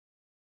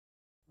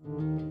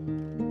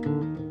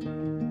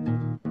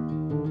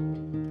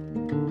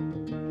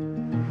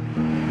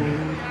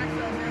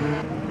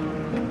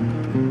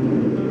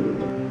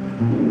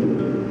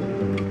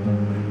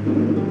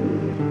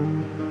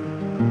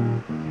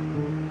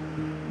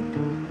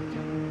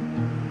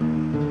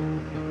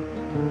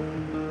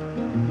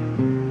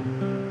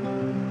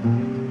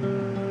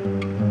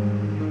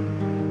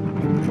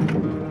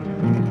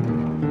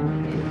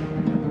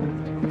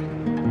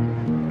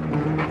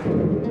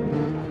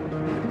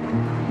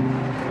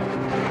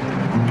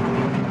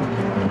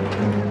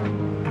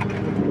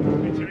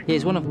Yeah,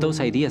 it's one of those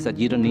ideas that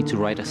you don't need to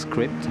write a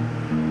script.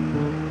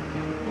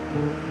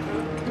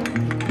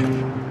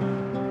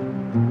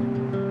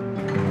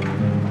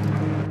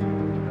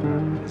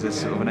 There's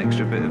sort of an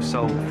extra bit of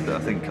soul that I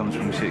think comes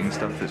from shooting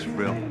stuff that's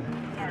real.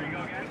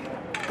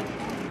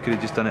 Could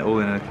have just done it all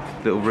in a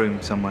little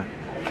room somewhere.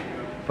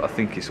 But I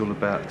think it's all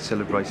about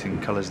celebrating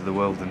colours of the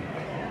world, and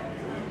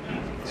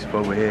it's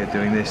why we're here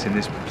doing this in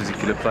this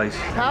particular place.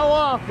 How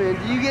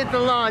often do you get to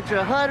launch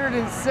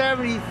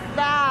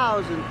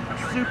 170,000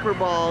 Super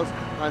Balls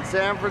on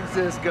San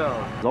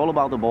Francisco? It's all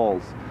about the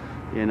balls,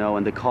 you know,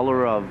 and the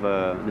color of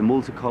the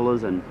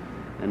multicolors and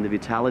the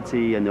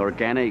vitality and the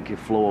organic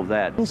flow of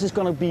that. This is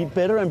going to be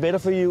better and better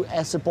for you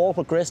as the ball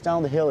progresses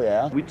down the hill,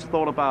 yeah? We just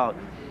thought about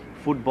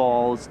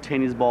footballs,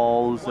 tennis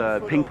balls,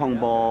 ping pong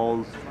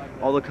balls,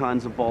 other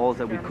kinds of balls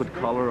that we could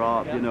color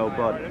up, you know,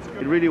 but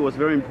it really was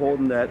very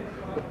important that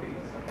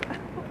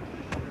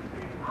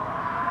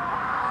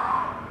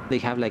They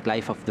have like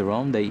life of their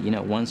own. They, you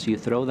know, once you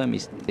throw them,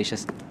 they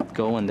just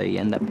go and they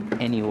end up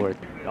anywhere.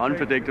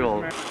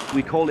 Unpredictable.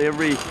 We called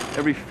every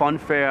fun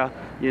fair,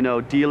 you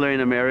know, dealer in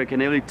America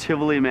and every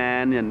Tivoli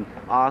man and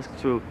asked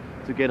to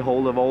get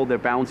hold of all their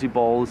bouncy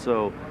balls.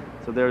 So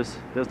there's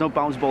no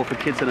bouncy ball for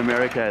kids in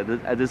America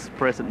at this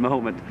present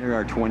moment. There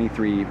are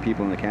 23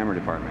 people in the camera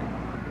department.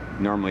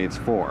 Normally it's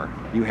 4.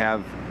 You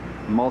have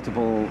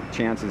multiple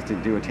chances to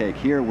do a take.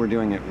 Here we're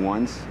doing it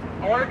once.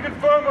 I want to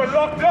confirm we're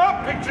locked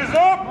up. Pictures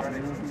up.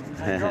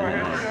 And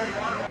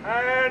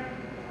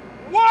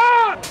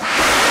 1!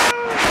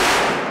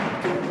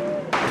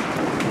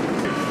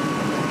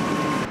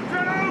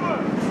 Turn over.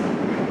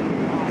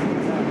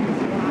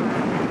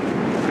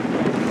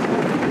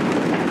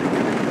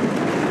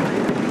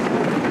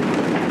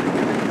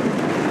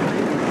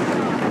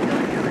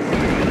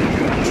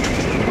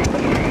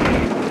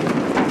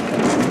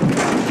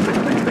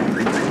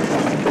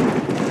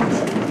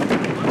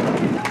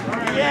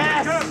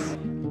 Yes!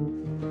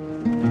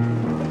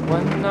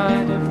 One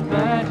night of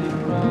magic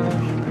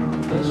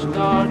rush, the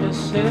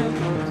stardust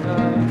silver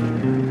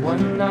tide.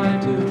 One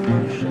night to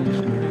push and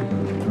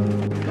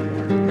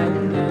scream,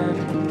 and then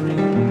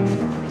ring.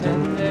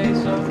 10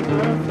 days of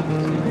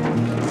perfect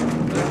tears,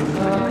 the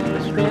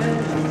colors red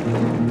and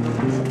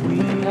blue. We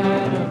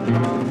had a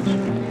promise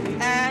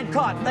made. And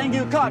cut, thank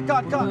you, cut.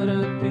 Would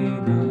it be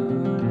the